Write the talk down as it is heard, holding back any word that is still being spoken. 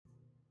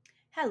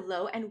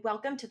Hello, and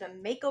welcome to the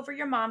Makeover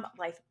Your Mom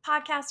Life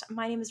podcast.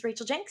 My name is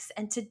Rachel Jenks,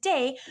 and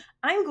today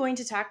I'm going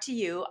to talk to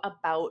you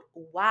about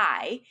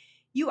why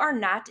you are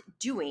not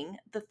doing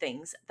the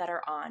things that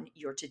are on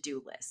your to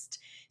do list.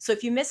 So,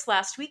 if you missed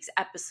last week's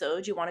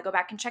episode, you want to go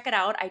back and check it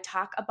out. I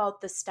talk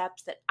about the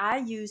steps that I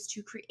use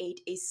to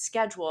create a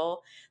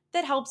schedule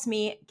that helps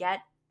me get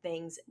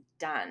things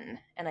done.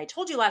 And I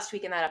told you last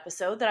week in that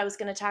episode that I was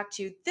going to talk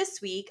to you this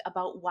week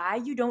about why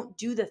you don't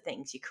do the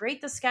things. You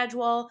create the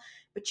schedule,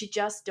 but you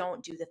just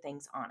don't do the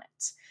things on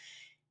it.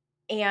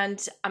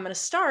 And I'm going to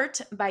start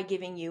by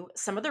giving you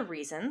some of the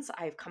reasons.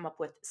 I've come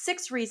up with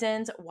 6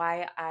 reasons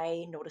why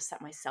I notice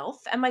that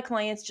myself and my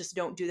clients just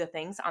don't do the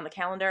things on the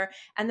calendar.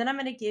 And then I'm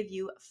going to give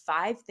you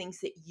 5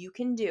 things that you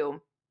can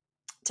do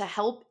to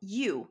help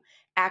you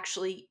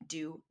actually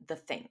do the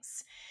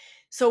things.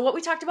 So, what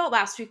we talked about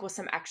last week was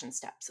some action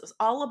steps. It was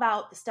all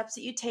about the steps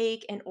that you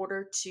take in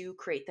order to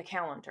create the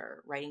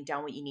calendar, writing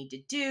down what you need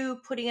to do,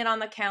 putting it on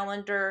the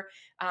calendar,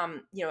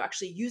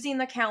 actually using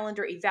the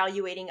calendar,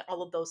 evaluating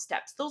all of those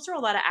steps. Those are a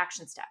lot of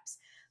action steps.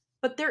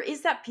 But there is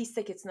that piece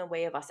that gets in the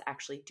way of us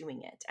actually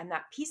doing it. And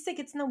that piece that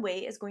gets in the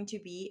way is going to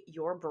be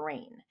your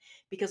brain.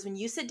 Because when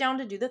you sit down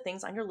to do the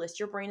things on your list,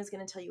 your brain is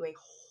going to tell you a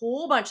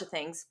whole bunch of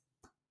things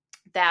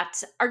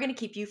that are going to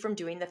keep you from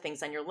doing the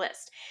things on your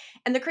list.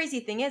 And the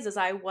crazy thing is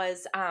I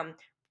was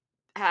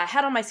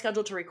had on my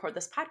schedule to record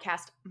this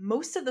podcast.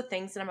 Most of the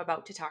things that I'm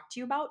about to talk to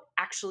you about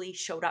actually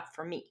showed up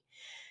for me.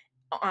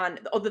 On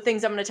all the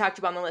things I'm going to talk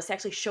to you about on the list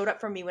actually showed up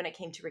for me when it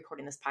came to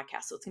recording this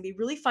podcast. So it's going to be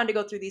really fun to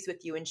go through these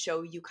with you and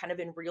show you kind of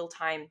in real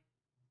time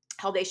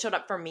how they showed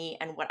up for me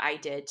and what I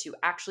did to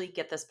actually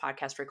get this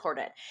podcast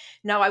recorded.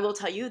 Now, I will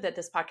tell you that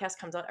this podcast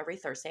comes out every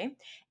Thursday,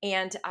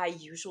 and I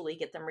usually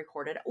get them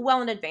recorded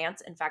well in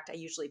advance. In fact, I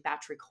usually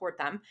batch record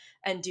them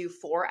and do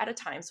 4 at a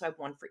time. So I have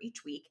 1 for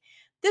each week.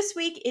 This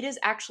week, it is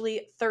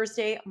actually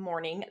Thursday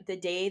morning, the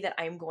day that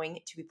I'm going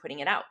to be putting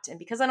it out. And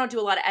because I don't do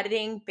a lot of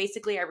editing,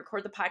 basically I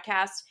record the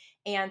podcast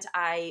and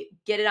I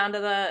get it onto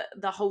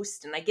the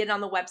host and I get it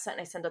on the website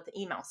and I send out the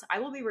email. So I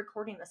will be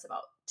recording this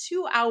about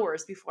 2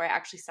 hours before I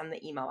actually send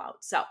the email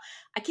out. So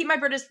I keep my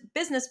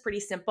business pretty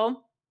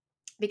simple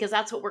because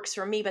that's what works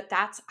for me, but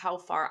that's how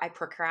far I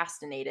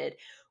procrastinated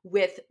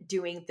with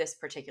doing this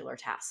particular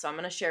task. So I'm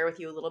going to share with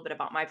you a little bit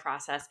about my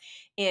process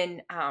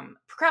in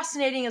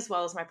procrastinating as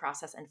well as my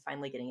process and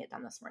finally getting it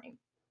done this morning.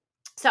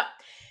 So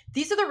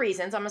these are the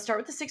reasons. I'm going to start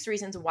with the 6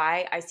 reasons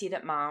why I see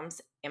that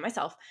moms and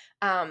myself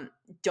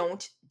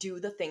don't do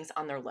the things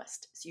on their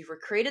list. So you've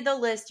created the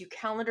list, you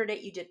calendared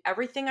it, you did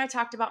everything I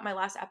talked about in my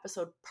last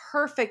episode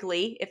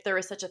perfectly, if there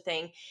is such a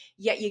thing,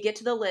 yet you get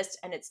to the list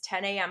and it's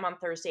 10 a.m. on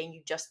Thursday and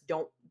you just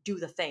don't do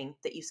the thing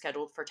that you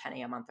scheduled for 10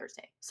 a.m. on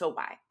Thursday. So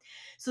why?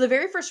 So the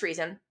very first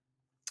reason,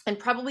 and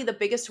probably the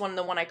biggest one,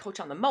 the one I coach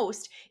on the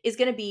most, is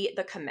going to be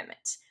the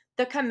commitment.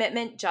 The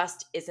commitment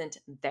just isn't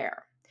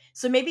there.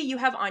 So maybe you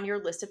have on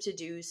your list of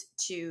to-dos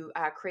to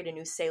create a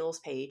new sales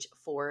page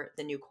for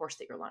the new course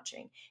that you're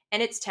launching.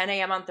 And it's 10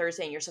 a.m. on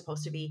Thursday and you're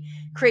supposed to be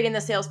creating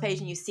the sales page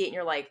and you see it and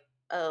you're like,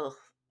 oh,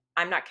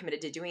 I'm not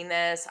committed to doing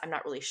this. I'm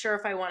not really sure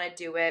if I want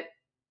to do it.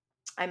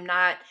 I'm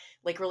not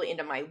like really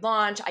into my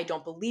launch. I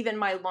don't believe in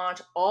my launch.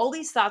 All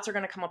these thoughts are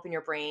going to come up in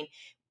your brain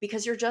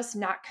because you're just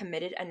not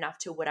committed enough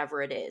to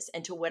whatever it is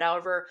and to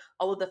whatever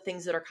all of the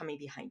things that are coming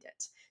behind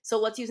it. So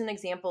let's use an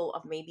example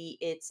of maybe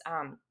it's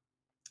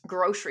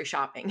grocery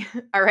shopping.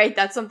 All right.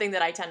 That's something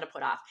that I tend to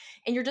put off.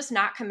 And you're just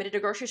not committed to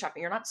grocery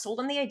shopping. You're not sold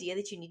on the idea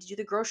that you need to do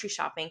the grocery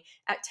shopping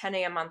at 10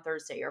 a.m. on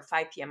Thursday or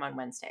 5 p.m. on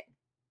Wednesday.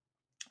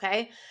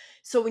 Okay.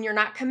 So when you're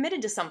not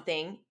committed to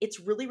something, it's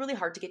really, really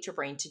hard to get your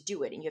brain to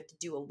do it. And you have to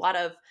do a lot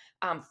of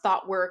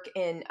thought work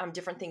and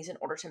different things in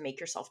order to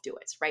make yourself do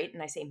it. Right.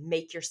 And I say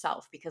make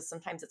yourself because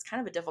sometimes it's kind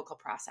of a difficult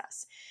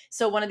process.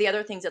 So one of the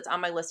other things that's on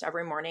my list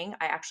every morning,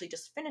 I actually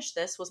just finished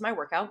this, was my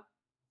workout.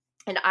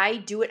 And I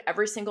do it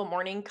every single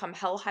morning, come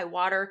hell, high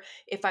water.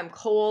 If I'm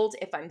cold,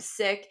 if I'm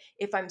sick,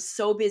 if I'm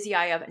so busy,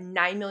 I have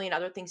 9 million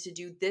other things to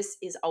do. This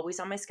is always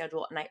on my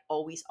schedule and I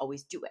always,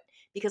 always do it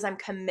because I'm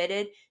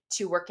committed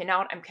to working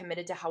out. I'm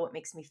committed to how it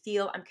makes me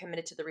feel. I'm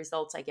committed to the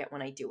results I get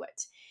when I do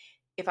it.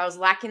 If I was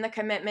lacking the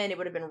commitment, it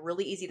would have been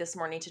really easy this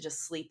morning to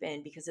just sleep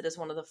in because it is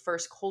one of the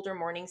first colder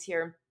mornings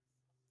here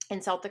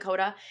in South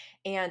Dakota,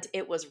 and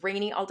it was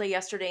rainy all day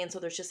yesterday. And so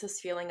there's just this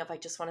feeling of I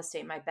just want to stay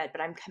in my bed,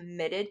 but I'm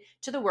committed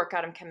to the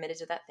workout. I'm committed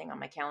to that thing on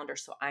my calendar.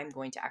 So I'm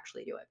going to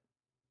actually do it.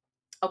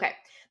 Okay.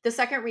 The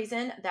second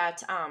reason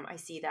that I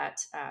see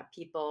that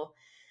people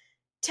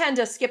tend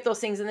to skip those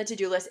things in the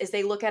to-do list is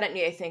they look at it and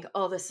they think,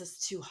 oh, this is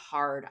too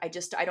hard. I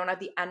don't have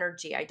the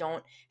energy. I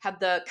don't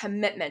have the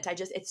commitment.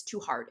 It's too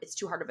hard. It's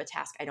too hard of a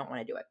task. I don't want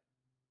to do it.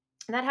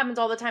 And that happens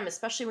all the time,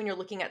 especially when you're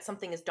looking at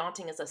something as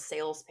daunting as a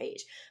sales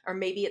page, or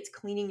maybe it's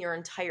cleaning your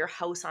entire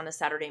house on a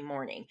Saturday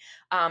morning.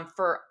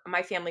 For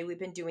my family, we've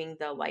been doing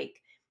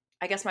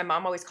I guess my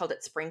mom always called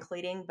it spring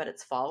cleaning, but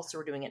it's fall. So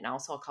we're doing it now.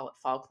 So I'll call it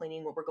fall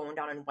cleaning, where we're going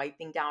down and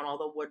wiping down all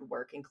the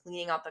woodwork and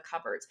cleaning out the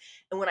cupboards.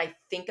 And when I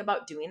think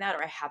about doing that,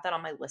 or I have that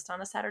on my list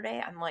on a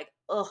Saturday, I'm like,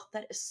 oh,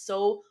 that is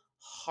so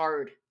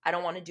hard. I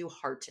don't want to do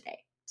hard today.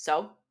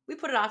 So We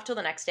put it off till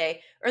the next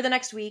day or the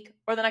next week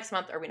or the next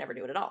month, or we never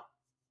do it at all.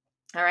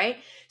 All right.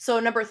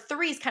 So number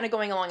 3 is kind of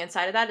going along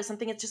inside of that is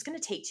something that's just going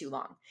to take too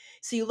long.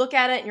 So you look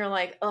at it and you're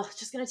like, oh, it's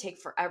just going to take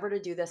forever to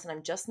do this. And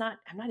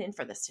I'm not in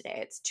for this today.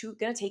 It's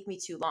going to take me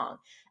too long.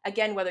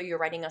 Again, whether you're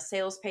writing a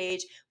sales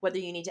page, whether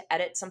you need to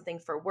edit something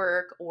for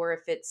work, or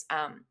if it's,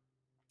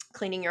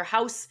 cleaning your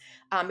house,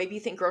 maybe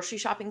you think grocery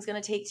shopping is going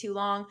to take too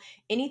long.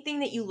 Anything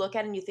that you look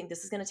at and you think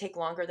this is going to take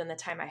longer than the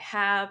time I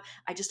have,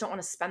 I just don't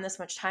want to spend this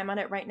much time on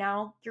it right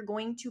now, you're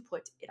going to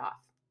put it off.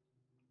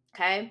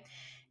 Okay.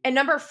 And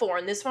number 4,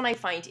 and this one I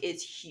find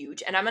is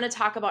huge, and I'm going to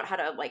talk about how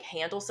to like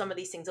handle some of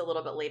these things a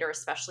little bit later,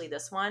 especially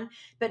this one.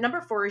 But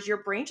number 4 is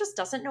your brain just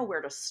doesn't know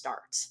where to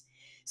start.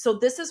 So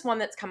this is one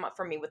that's come up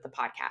for me with the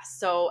podcast.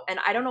 So, and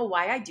I don't know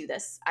why I do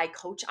this. I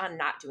coach on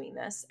not doing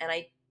this, and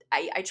I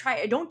try.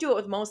 I don't do it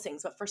with most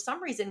things, but for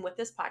some reason with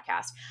this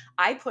podcast,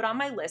 I put on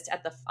my list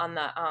at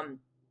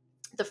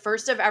the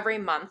first of every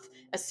month,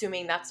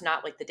 assuming that's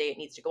not like the day it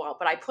needs to go out,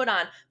 but I put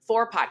on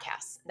 4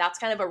 podcasts. That's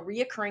kind of a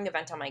reoccurring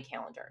event on my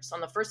calendar. So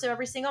on the first of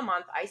every single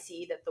month, I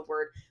see that the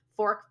word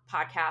 4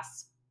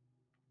 podcasts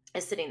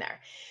is sitting there.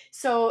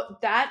 So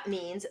that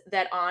means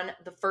that on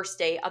the first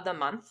day of the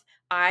month,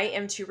 I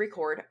am to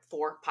record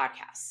 4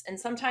 podcasts. And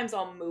sometimes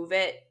I'll move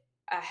it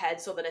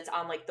ahead so that it's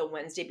on like the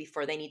Wednesday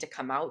before they need to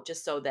come out,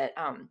 just so that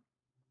I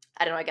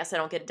don't know, I guess I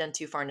don't get it done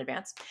too far in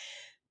advance.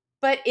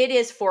 But it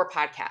is 4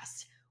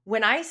 podcasts.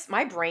 When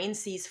my brain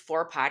sees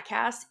 4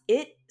 podcasts,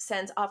 it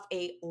sends off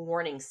a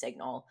warning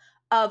signal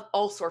of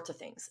all sorts of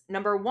things.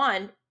 Number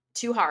 1,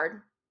 too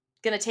hard,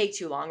 going to take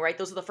too long, right?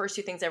 Those are the first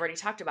 2 things I already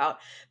talked about.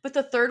 But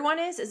the third one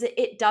is that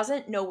it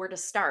doesn't know where to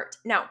start.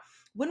 Now,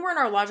 when we're in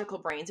our logical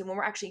brains and when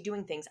we're actually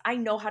doing things, I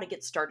know how to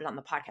get started on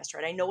the podcast,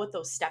 right? I know what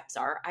those steps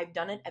are. I've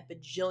done it a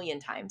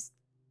bajillion times.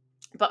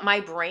 But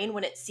my brain,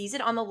 when it sees it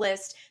on the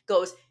list,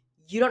 goes,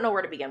 you don't know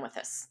where to begin with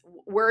this.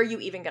 Where are you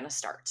even going to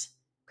start?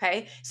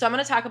 Okay. So I'm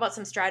going to talk about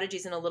some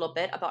strategies in a little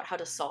bit about how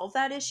to solve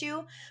that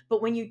issue.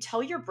 But when you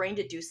tell your brain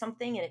to do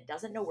something and it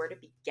doesn't know where to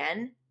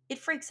begin, it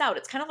freaks out.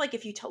 It's kind of like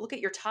if you look at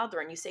your toddler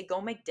and you say,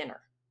 go make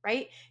dinner,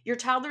 right? Your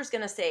toddler's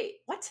going to say,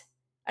 what?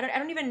 I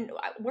don't even,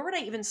 where would I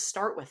even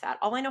start with that?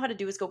 All I know how to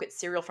do is go get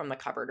cereal from the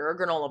cupboard or a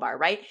granola bar,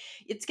 right?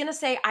 It's going to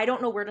say, I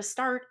don't know where to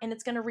start, and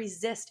it's going to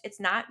resist. It's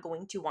not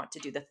going to want to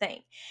do the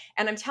thing.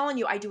 And I'm telling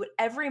you, I do it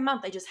every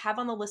month. I just have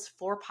on the list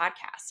 4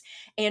 podcasts.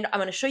 And I'm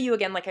going to show you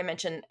again, like I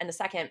mentioned in a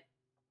second,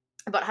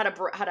 about how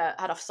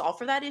to solve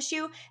for that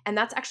issue. And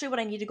that's actually what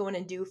I need to go in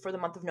and do for the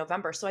month of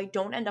November, so I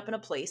don't end up in a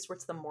place where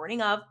it's the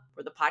morning of,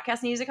 where the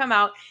podcast needs to come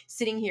out,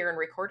 sitting here and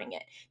recording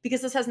it.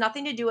 Because this has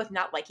nothing to do with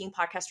not liking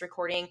podcast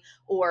recording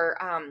or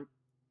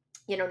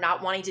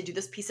not wanting to do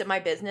this piece of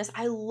my business.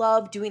 I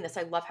love doing this.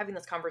 I love having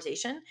this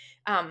conversation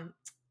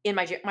in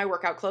my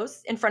workout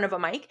clothes in front of a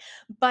mic,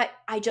 but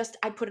I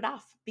put it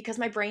off because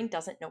my brain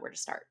doesn't know where to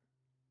start.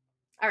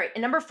 All right.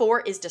 And number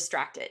 4 is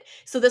distracted.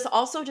 So this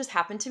also just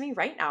happened to me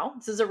right now.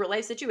 This is a real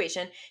life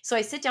situation. So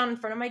I sit down in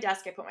front of my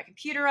desk. I put my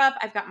computer up.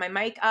 I've got my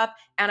mic up,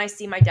 and I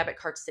see my debit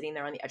card sitting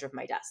there on the edge of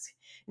my desk.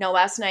 Now,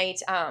 last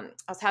night, I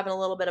was having a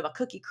little bit of a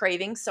cookie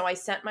craving. So I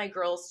sent my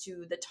girls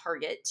to the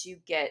Target to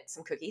get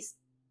some cookies,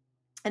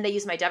 and they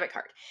use my debit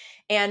card.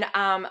 And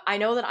I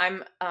know that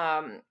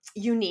I'm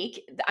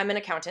unique. I'm an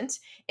accountant.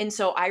 And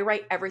so I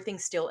write everything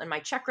still in my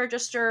check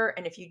register.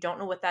 And if you don't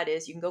know what that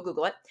is, you can go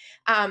Google it.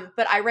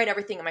 But I write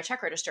everything in my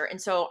check register.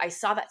 And so I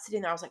saw that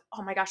sitting there. I was like,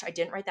 oh my gosh, I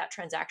didn't write that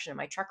transaction in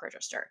my check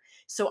register.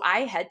 So I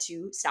had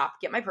to stop,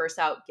 get my purse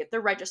out, get the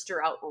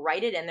register out,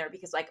 write it in there,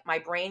 because like my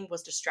brain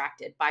was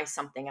distracted by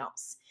something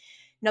else.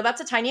 Now,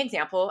 that's a tiny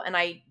example, and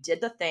I did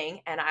the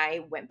thing, and I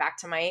went back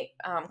to my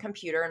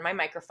computer and my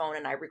microphone,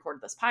 and I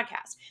recorded this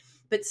podcast.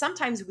 But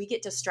sometimes we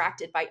get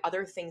distracted by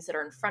other things that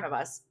are in front of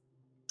us,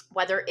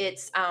 whether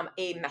it's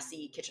a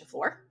messy kitchen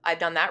floor. I've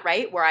done that,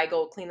 right? Where I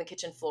go clean the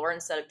kitchen floor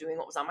instead of doing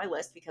what was on my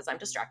list because I'm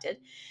distracted.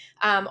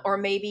 Or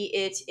maybe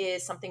it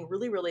is something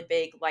really, really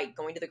big, like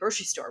going to the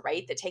grocery store,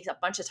 right? That takes a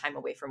bunch of time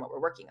away from what we're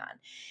working on.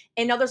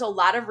 And now there's a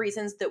lot of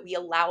reasons that we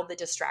allow the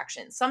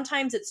distraction.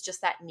 Sometimes it's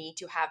just that need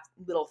to have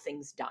little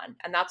things done.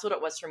 And that's what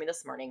it was for me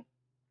this morning.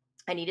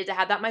 I needed to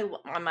have that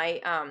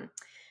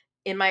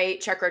in my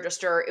check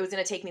register. It was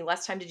going to take me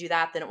less time to do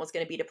that than it was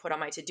going to be to put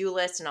on my to-do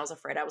list. And I was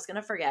afraid I was going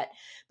to forget.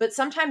 But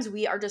sometimes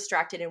we are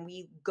distracted and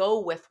we go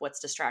with what's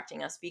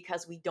distracting us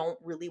because we don't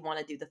really want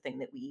to do the thing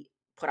that we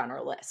put on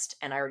our list.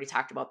 And I already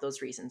talked about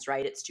those reasons,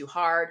 right? It's too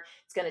hard.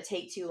 It's going to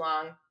take too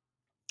long.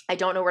 I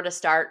don't know where to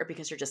start, or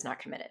because you're just not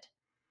committed.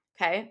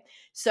 Okay.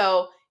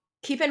 So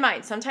keep in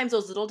mind, sometimes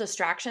those little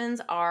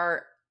distractions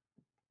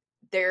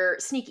they're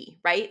sneaky,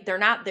 right? They're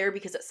not there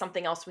because it's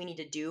something else we need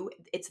to do.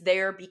 It's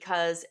there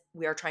because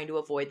we are trying to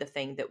avoid the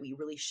thing that we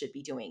really should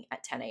be doing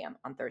at 10 a.m.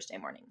 on Thursday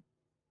morning.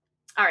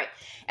 All right.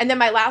 And then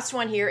my last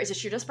one here is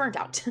that you're just burnt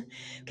out.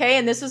 Okay.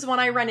 And this is one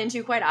I run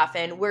into quite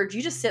often, where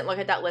you just sit and look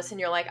at that list and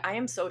you're like, I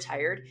am so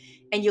tired.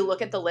 And you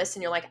look at the list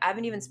and you're like, I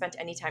haven't even spent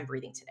any time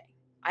breathing today.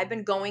 I've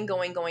been going,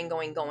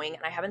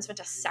 and I haven't spent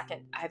a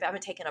second, I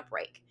haven't taken a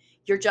break.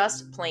 You're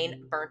just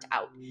plain burnt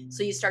out.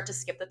 So you start to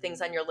skip the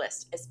things on your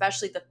list,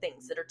 especially the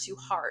things that are too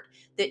hard,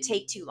 that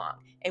take too long.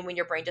 And when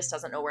your brain just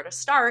doesn't know where to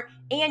start,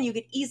 and you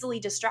get easily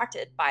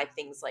distracted by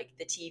things like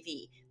the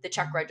TV, the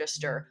check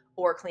register,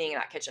 or cleaning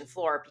that kitchen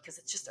floor, because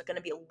it's just going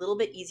to be a little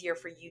bit easier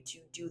for you to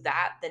do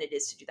that than it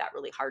is to do that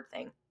really hard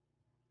thing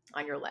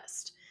on your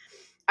list.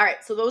 All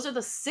right, so those are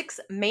the 6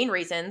 main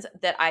reasons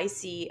that I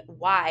see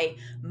why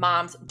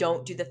moms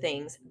don't do the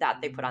things that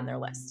they put on their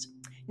list.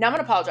 Now I'm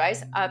going to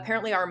apologize.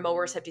 Apparently, our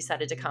mowers have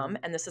decided to come,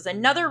 and this is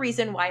another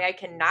reason why I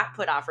cannot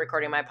put off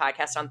recording my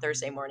podcast on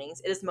Thursday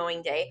mornings. It is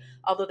mowing day,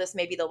 although this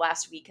may be the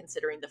last week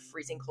considering the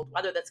freezing cold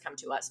weather that's come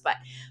to us. But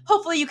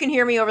hopefully, you can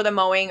hear me over the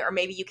mowing, or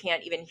maybe you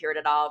can't even hear it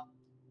at all.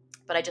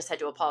 But I just had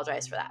to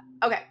apologize for that.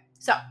 Okay,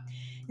 so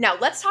now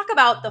let's talk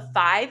about the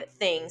 5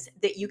 things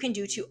that you can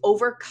do to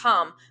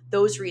overcome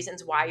those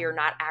reasons why you're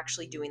not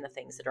actually doing the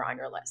things that are on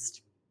your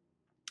list.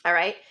 All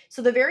right.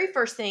 So the very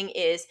first thing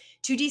is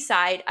to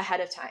decide ahead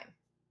of time.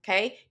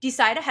 Okay.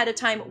 Decide ahead of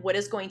time what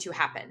is going to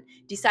happen.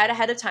 Decide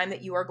ahead of time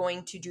that you are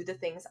going to do the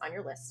things on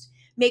your list.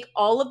 Make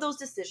all of those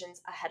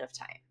decisions ahead of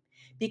time.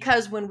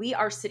 Because when we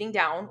are sitting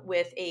down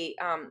with a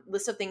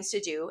list of things to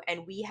do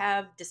and we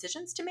have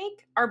decisions to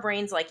make, our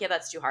brain's like, yeah,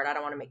 that's too hard. I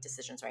don't want to make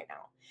decisions right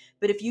now.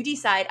 But if you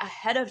decide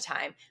ahead of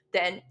time,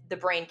 then the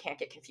brain can't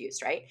get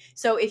confused, right?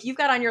 So if you've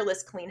got on your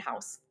list clean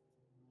house,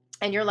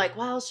 and you're like,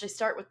 well, should I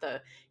start with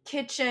the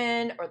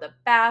kitchen or the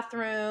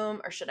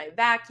bathroom, or should I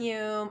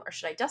vacuum, or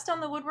should I dust down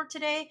the woodwork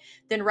today?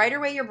 Then right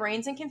away your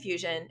brain's in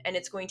confusion and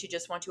it's going to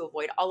just want to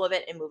avoid all of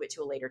it and move it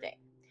to a later day.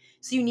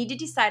 So you need to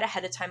decide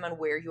ahead of time on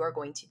where you are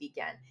going to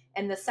begin.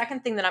 And the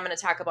second thing that I'm going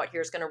to talk about here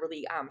is going to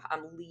really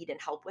lead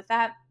and help with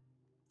that.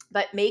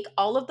 But make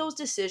all of those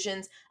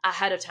decisions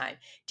ahead of time.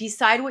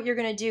 Decide what you're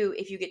going to do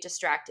if you get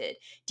distracted.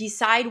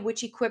 Decide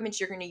which equipment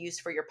you're going to use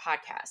for your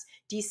podcast.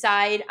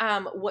 Decide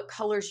what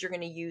colors you're going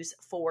to use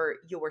for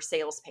your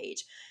sales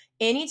page.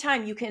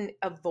 Anytime you can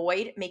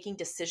avoid making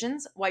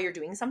decisions while you're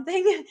doing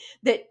something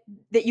that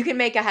you can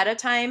make ahead of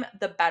time,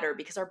 the better,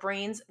 because our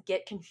brains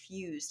get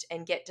confused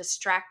and get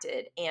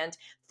distracted and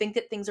think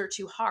that things are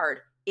too hard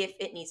if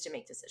it needs to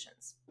make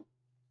decisions.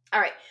 All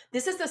right,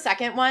 this is the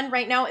second one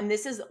right now, and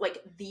this is like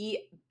the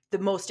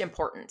most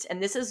important.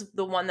 And this is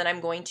the one that I'm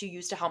going to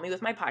use to help me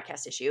with my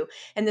podcast issue.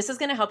 And this is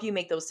going to help you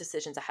make those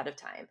decisions ahead of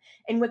time.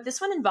 And what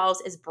this one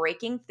involves is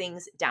breaking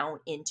things down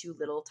into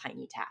little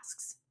tiny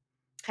tasks.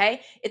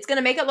 Okay. It's going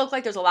to make it look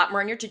like there's a lot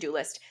more on your to-do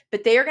list,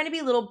 but they are going to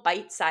be little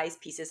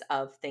bite-sized pieces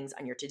of things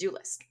on your to-do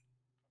list.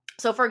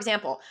 So for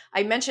example,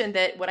 I mentioned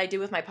that what I do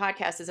with my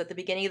podcast is at the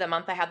beginning of the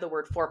month, I have the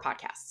word 4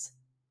 podcasts.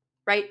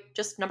 Right?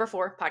 Just number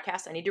 4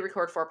 podcast. I need to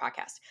record 4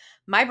 podcasts.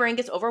 My brain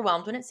gets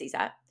overwhelmed when it sees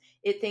that.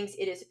 It thinks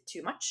it is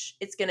too much.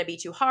 It's going to be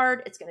too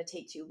hard. It's going to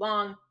take too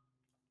long.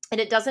 And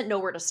it doesn't know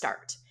where to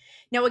start.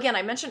 Now, again,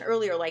 I mentioned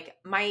earlier, like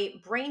my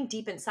brain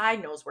deep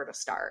inside knows where to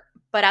start.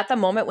 But at the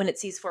moment when it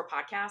sees 4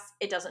 podcasts,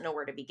 it doesn't know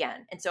where to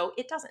begin. And so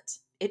it doesn't.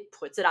 It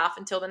puts it off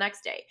until the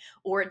next day.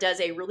 Or it does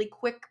a really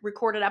quick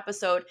recorded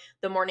episode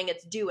the morning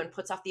it's due and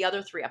puts off the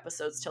other 3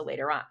 episodes till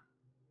later on.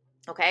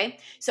 Okay,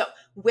 so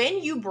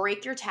when you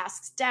break your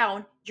tasks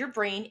down, your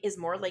brain is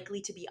more likely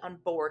to be on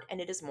board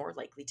and it is more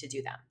likely to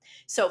do them.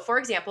 So, for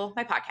example,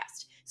 my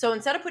podcast. So,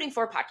 instead of putting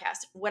 4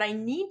 podcasts, what I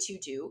need to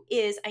do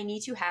is I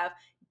need to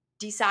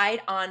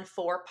decide on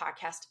 4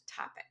 podcast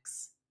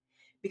topics.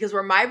 Because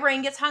where my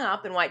brain gets hung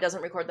up and why it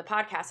doesn't record the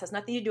podcast has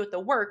nothing to do with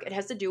the work. It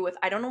has to do with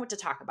I don't know what to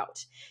talk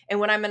about. And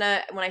when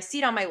I see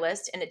it on my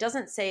list and it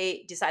doesn't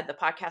say decide the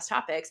podcast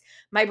topics,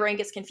 my brain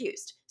gets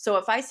confused. So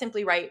if I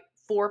simply write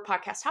 4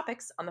 podcast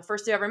topics on the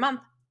first of every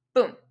month,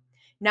 boom.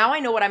 Now I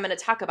know what I'm going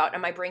to talk about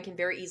and my brain can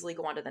very easily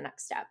go on to the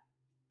next step.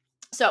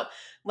 So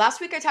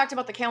last week I talked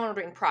about the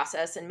calendaring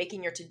process and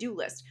making your to-do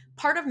list.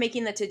 Part of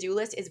making the to-do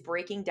list is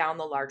breaking down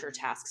the larger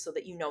tasks so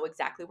that you know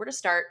exactly where to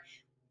start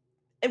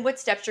and what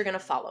steps you're going to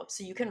follow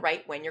so you can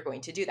write when you're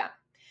going to do them.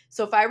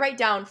 So if I write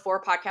down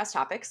 4 podcast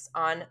topics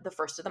on the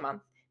first of the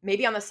month,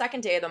 maybe on the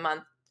second day of the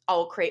month,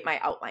 I'll create my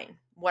outline,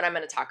 what I'm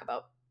going to talk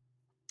about.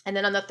 And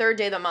then on the third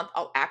day of the month,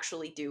 I'll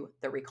actually do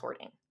the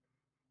recording.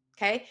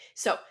 Okay.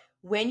 So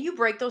when you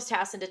break those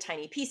tasks into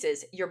tiny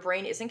pieces, your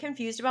brain isn't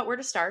confused about where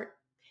to start.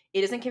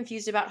 It isn't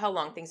confused about how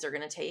long things are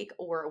going to take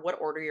or what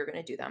order you're going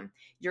to do them.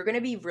 You're going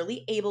to be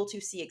really able to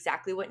see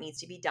exactly what needs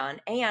to be done.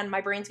 And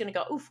my brain's going to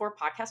go, 4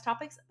 podcast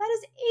topics. That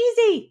is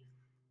easy.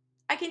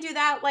 I can do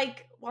that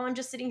like while I'm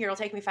just sitting here. It'll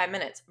take me 5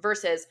 minutes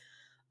versus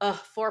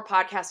 4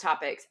 podcast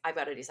topics. I've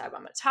got to decide what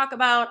I'm going to talk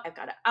about. I've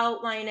got to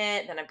outline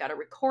it. Then I've got to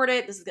record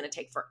it. This is going to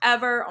take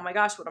forever. Oh my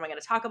gosh, what am I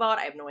going to talk about?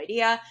 I have no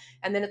idea.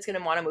 And then it's going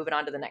to want to move it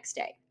on to the next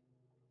day.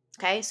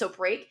 Okay, so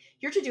break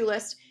your to-do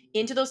list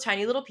into those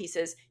tiny little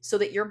pieces so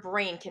that your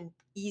brain can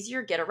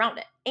easier get around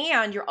it.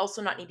 And you're also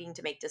not needing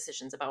to make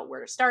decisions about where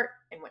to start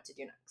and what to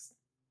do next.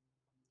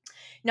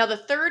 Now, the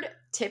third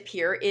tip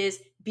here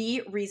is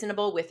be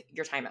reasonable with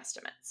your time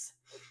estimates.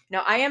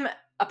 Now, I am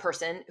a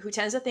person who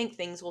tends to think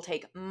things will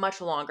take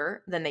much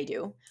longer than they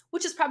do,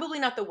 which is probably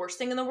not the worst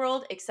thing in the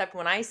world, except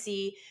when I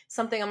see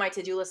something on my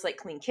to-do list like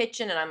clean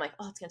kitchen and I'm like,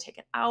 oh, it's going to take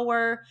an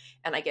hour,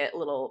 and I get a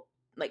little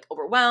like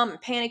overwhelmed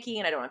and panicky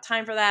and I don't have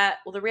time for that.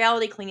 Well, the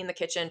reality, cleaning the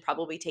kitchen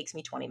probably takes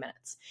me 20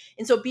 minutes.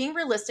 And so being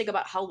realistic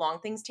about how long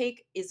things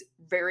take is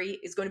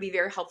going to be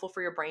very helpful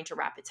for your brain to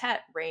wrap its head,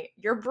 right?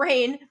 Your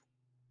brain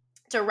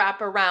to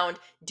wrap around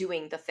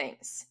doing the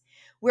things.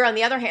 Where on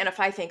the other hand, if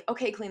I think,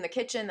 okay, clean the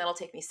kitchen, that'll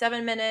take me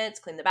 7 minutes,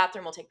 clean the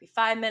bathroom will take me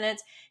 5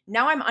 minutes.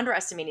 Now I'm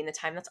underestimating the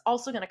time. That's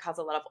also going to cause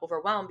a lot of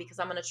overwhelm because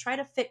I'm going to try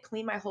to fit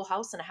clean my whole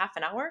house in a half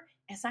an hour,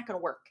 and it's not going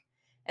to work.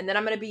 And then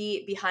I'm going to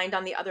be behind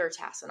on the other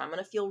tasks and I'm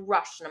going to feel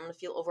rushed and I'm going to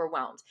feel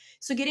overwhelmed.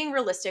 So getting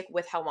realistic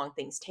with how long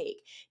things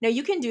take. Now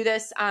you can do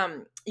this.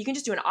 You can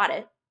just do an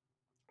audit.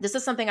 This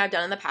is something I've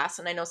done in the past,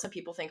 and I know some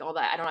people think, oh,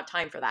 that I don't have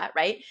time for that,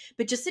 right?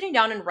 But just sitting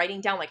down and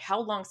writing down like how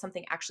long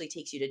something actually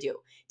takes you to do.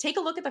 Take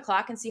a look at the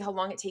clock and see how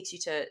long it takes you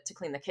to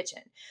clean the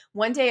kitchen.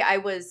 One day I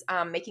was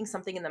making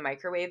something in the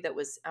microwave that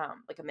was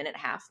like a minute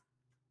and a half.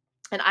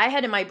 And I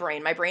had in my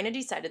brain had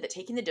decided that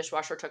taking the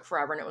dishwasher took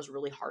forever and it was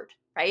really hard,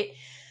 right?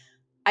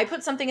 I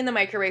put something in the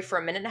microwave for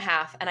a minute and a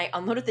half and I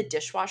unloaded the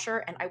dishwasher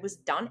and I was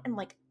done in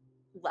like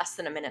less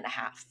than a minute and a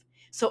half.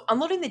 So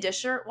unloading the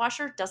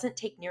dishwasher doesn't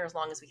take near as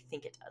long as we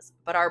think it does.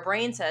 But our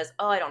brain says,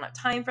 oh, I don't have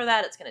time for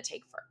that. It's going to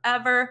take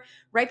forever,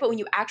 right? But when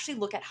you actually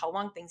look at how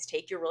long things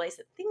take, you realize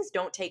that things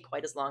don't take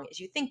quite as long as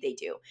you think they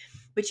do.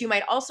 But you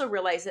might also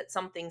realize that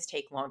some things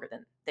take longer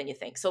than you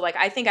think. So like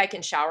I think I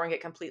can shower and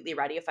get completely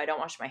ready if I don't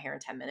wash my hair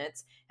in 10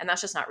 minutes. And that's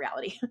just not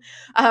reality.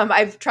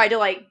 I've tried to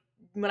like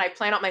when I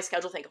plan out my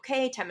schedule, think,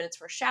 okay, 10 minutes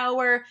for a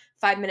shower,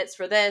 5 minutes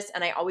for this,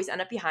 and I always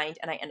end up behind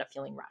and I end up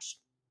feeling rushed.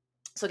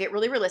 So get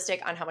really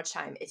realistic on how much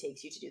time it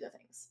takes you to do the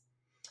things.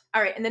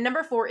 All right. And then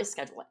number 4 is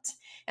schedule it.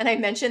 And I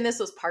mentioned this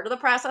was part of the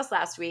process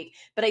last week,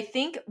 but I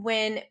think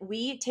when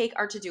we take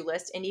our to-do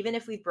list and even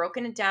if we've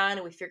broken it down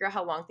and we figure out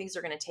how long things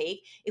are going to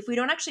take, if we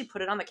don't actually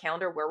put it on the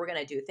calendar where we're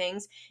going to do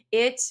things,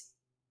 it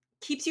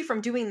keeps you from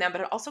doing them,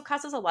 but it also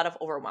causes a lot of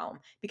overwhelm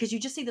because you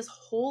just see this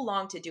whole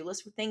long to-do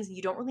list with things and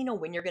you don't really know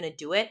when you're going to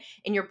do it.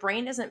 And your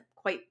brain doesn't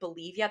quite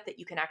believe yet that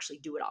you can actually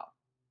do it all.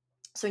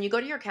 So when you go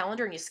to your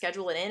calendar and you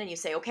schedule it in and you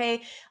say,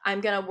 okay, I'm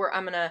going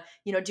to,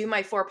 do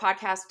my 4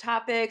 podcast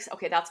topics.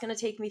 Okay. That's going to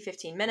take me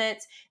 15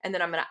 minutes. And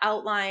then I'm going to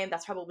outline.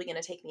 That's probably going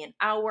to take me an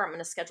hour. I'm going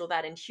to schedule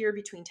that in here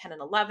between 10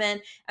 and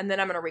 11. And then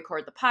I'm going to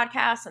record the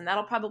podcast and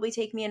that'll probably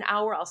take me an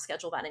hour. I'll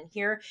schedule that in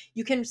here.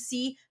 You can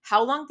see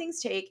how long things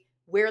take,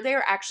 where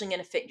they're actually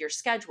going to fit your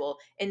schedule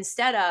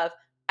instead of,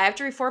 I have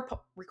to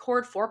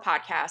record 4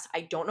 podcasts.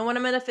 I don't know when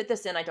I'm going to fit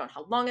this in. I don't know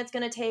how long it's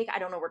going to take. I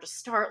don't know where to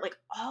start. Like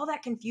all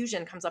that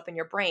confusion comes up in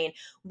your brain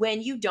when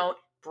you don't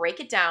break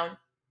it down,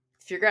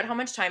 figure out how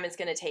much time it's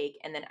going to take,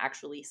 and then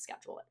actually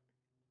schedule it.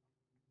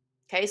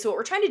 Okay, so what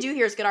we're trying to do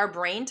here is get our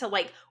brain to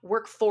like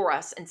work for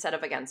us instead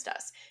of against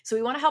us. So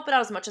we want to help it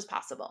out as much as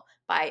possible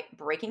by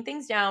breaking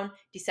things down,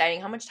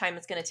 deciding how much time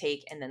it's going to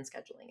take, and then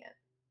scheduling it.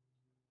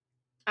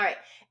 All right.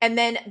 And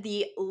then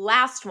the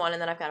last one,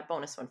 and then I've got a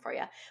bonus one for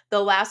you. The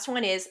last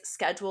one is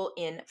schedule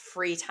in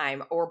free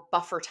time or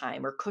buffer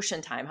time or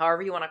cushion time,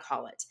 however you want to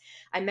call it.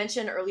 I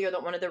mentioned earlier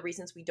that one of the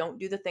reasons we don't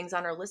do the things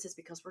on our list is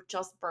because we're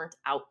just burnt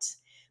out.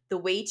 The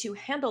way to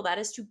handle that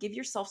is to give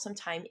yourself some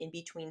time in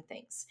between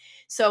things.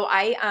 So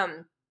I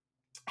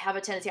have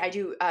a tendency, I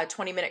do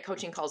 20-minute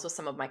coaching calls with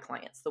some of my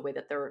clients, the way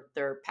that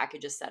their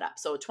package is set up.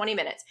 So 20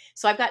 minutes.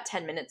 So I've got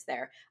 10 minutes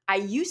there. I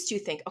used to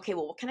think, okay,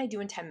 well, what can I do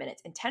in 10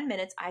 minutes? In 10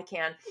 minutes, I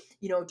can,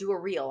 do a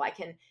reel. I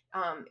can,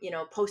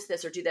 post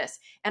this or do this.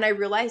 And I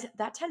realized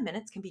that 10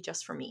 minutes can be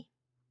just for me.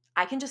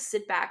 I can just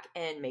sit back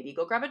and maybe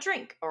go grab a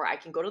drink, or I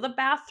can go to the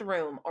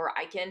bathroom, or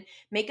I can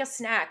make a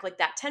snack. Like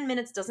that 10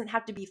 minutes doesn't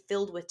have to be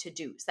filled with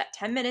to-dos. That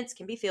 10 minutes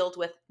can be filled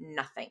with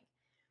nothing.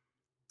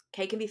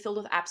 Okay, can be filled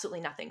with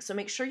absolutely nothing. So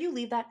make sure you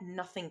leave that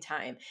nothing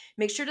time.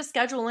 Make sure to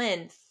schedule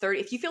in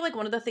 30. If you feel like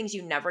one of the things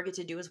you never get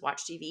to do is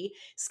watch TV,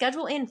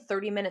 schedule in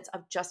 30 minutes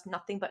of just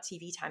nothing but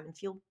TV time and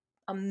feel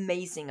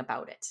amazing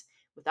about it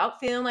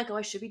without feeling like, oh,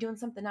 I should be doing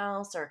something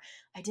else, or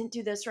I didn't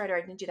do this right, or I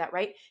didn't do that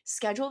right.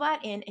 Schedule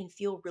that in and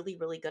feel really,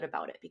 really good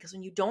about it, because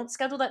when you don't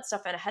schedule that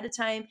stuff in ahead of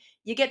time,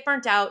 you get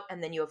burnt out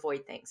and then you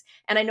avoid things.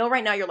 And I know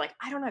right now you're like,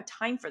 I don't have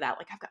time for that.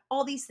 Like I've got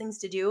all these things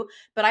to do,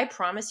 but I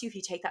promise you, if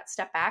you take that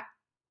step back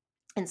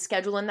and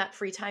schedule in that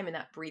free time and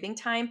that breathing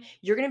time,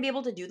 you're going to be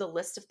able to do the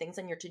list of things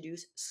on your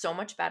to-dos so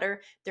much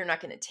better. They're not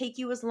going to take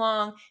you as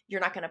long.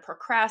 You're not going to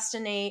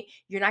procrastinate.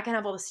 You're not going to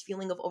have all this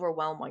feeling of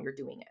overwhelm while you're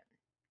doing it.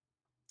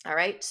 All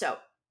right. So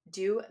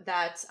do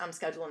that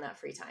schedule in that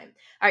free time.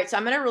 All right. So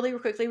I'm going to really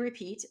quickly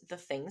repeat the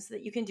things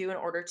that you can do in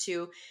order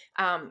to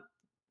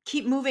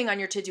keep moving on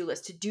your to-do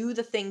list, to do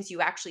the things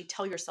you actually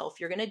tell yourself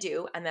you're going to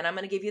do. And then I'm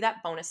going to give you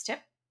that bonus tip.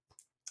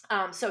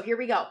 So here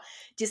we go.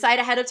 Decide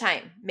ahead of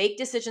time. Make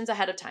decisions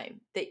ahead of time.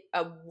 That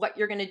what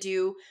you're going to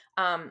do,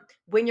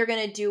 when you're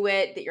going to do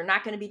it. That you're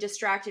not going to be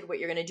distracted. What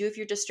you're going to do if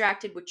you're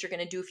distracted. What you're going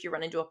to do if you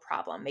run into a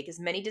problem. Make as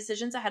many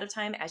decisions ahead of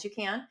time as you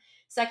can.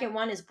 Second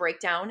one is break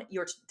down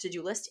your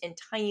to-do list in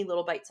tiny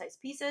little bite-sized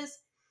pieces.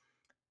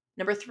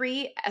 Number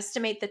three,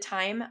 estimate the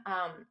time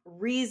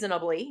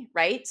reasonably,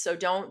 right? So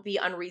don't be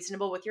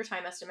unreasonable with your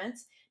time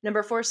estimates.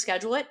 Number four,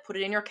 schedule it, put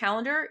it in your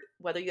calendar,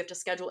 whether you have to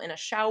schedule in a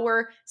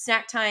shower,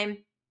 snack time,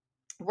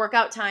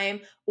 workout time,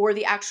 or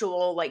the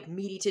actual like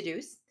meaty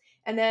to-dos.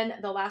 And then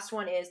the last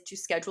one is to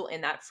schedule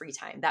in that free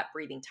time, that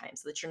breathing time,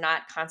 so that you're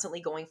not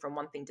constantly going from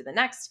one thing to the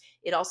next.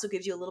 It also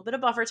gives you a little bit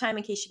of buffer time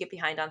in case you get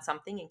behind on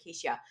something, in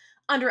case you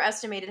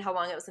underestimated how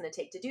long it was going to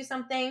take to do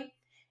something.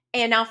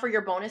 And now for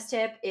your bonus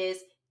tip is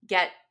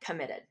get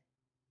committed,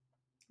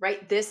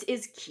 right? This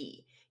is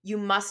key. You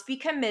must be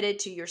committed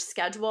to your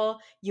schedule.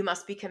 You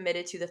must be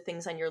committed to the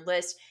things on your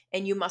list,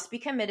 and you must be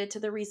committed to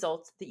the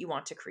results that you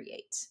want to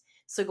create.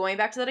 So, going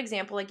back to that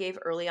example I gave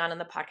early on in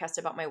the podcast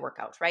about my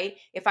workout, right?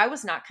 If I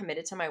was not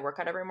committed to my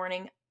workout every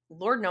morning,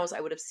 Lord knows I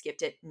would have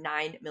skipped it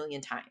 9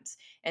 million times.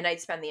 And I'd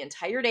spend the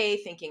entire day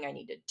thinking I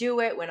need to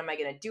do it. When am I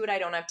going to do it? I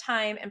don't have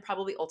time, and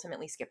probably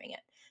ultimately skipping it.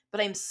 But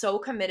I'm so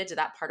committed to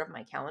that part of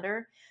my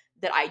calendar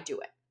that I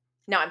do it.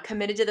 Now, I'm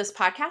committed to this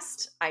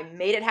podcast. I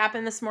made it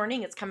happen this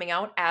morning. It's coming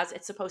out as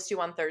it's supposed to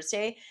on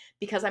Thursday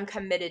because I'm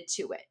committed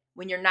to it.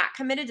 When you're not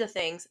committed to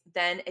things,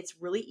 then it's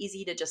really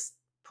easy to just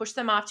push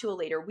them off to a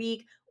later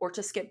week or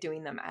to skip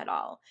doing them at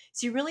all.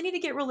 So you really need to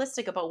get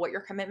realistic about what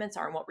your commitments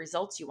are and what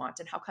results you want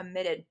and how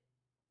committed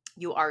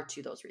you are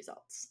to those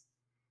results.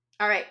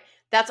 All right.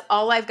 That's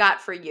all I've got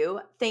for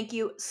you. Thank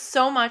you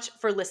so much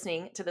for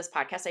listening to this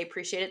podcast. I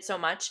appreciate it so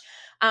much.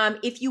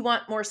 If you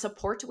want more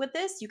support with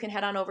this, you can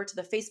head on over to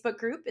the Facebook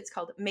group. It's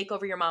called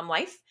Makeover Your Mom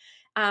Life.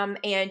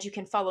 And you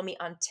can follow me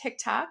on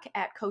TikTok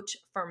at Coach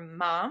for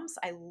Moms.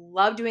 I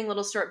love doing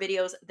little short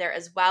videos there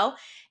as well.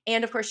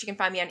 And of course, you can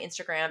find me on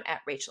Instagram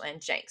at Rachel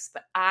Ann Jenks.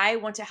 But I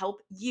want to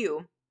help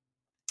you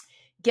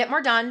get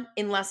more done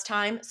in less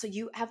time so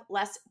you have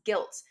less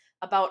guilt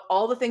about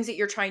all the things that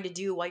you're trying to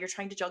do while you're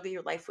trying to juggle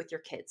your life with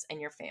your kids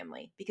and your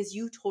family, because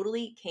you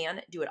totally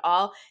can do it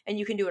all, and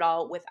you can do it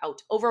all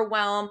without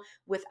overwhelm,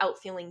 without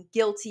feeling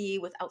guilty,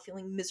 without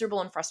feeling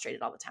miserable and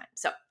frustrated all the time.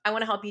 So I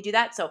want to help you do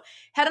that. So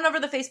head on over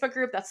to the Facebook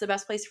group. That's the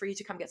best place for you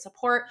to come get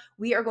support.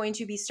 We are going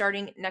to be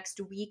starting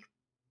next week.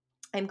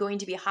 I'm going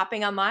to be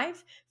hopping on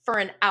live for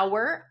an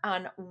hour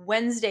on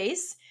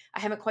Wednesdays. I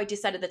haven't quite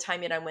decided the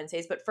time yet on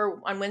Wednesdays, but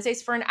on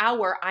Wednesdays for an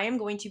hour, I am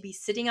going to be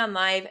sitting on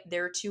live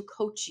there to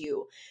coach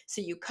you. So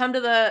you come to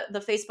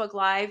the Facebook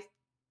Live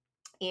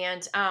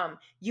and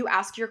you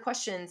ask your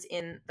questions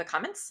in the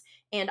comments,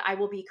 and I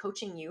will be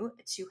coaching you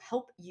to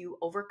help you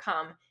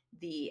overcome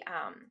the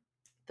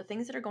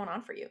things that are going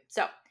on for you.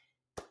 So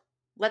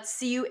let's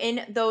see you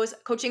in those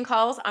coaching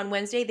calls on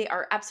Wednesday. They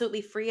are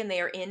absolutely free and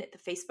they are in the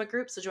Facebook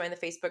group. So join the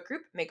Facebook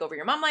group, Makeover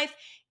Your Mom Life,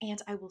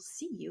 and I will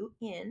see you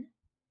in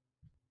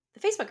the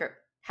Facebook group.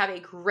 Have a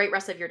great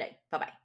rest of your day. Bye-bye.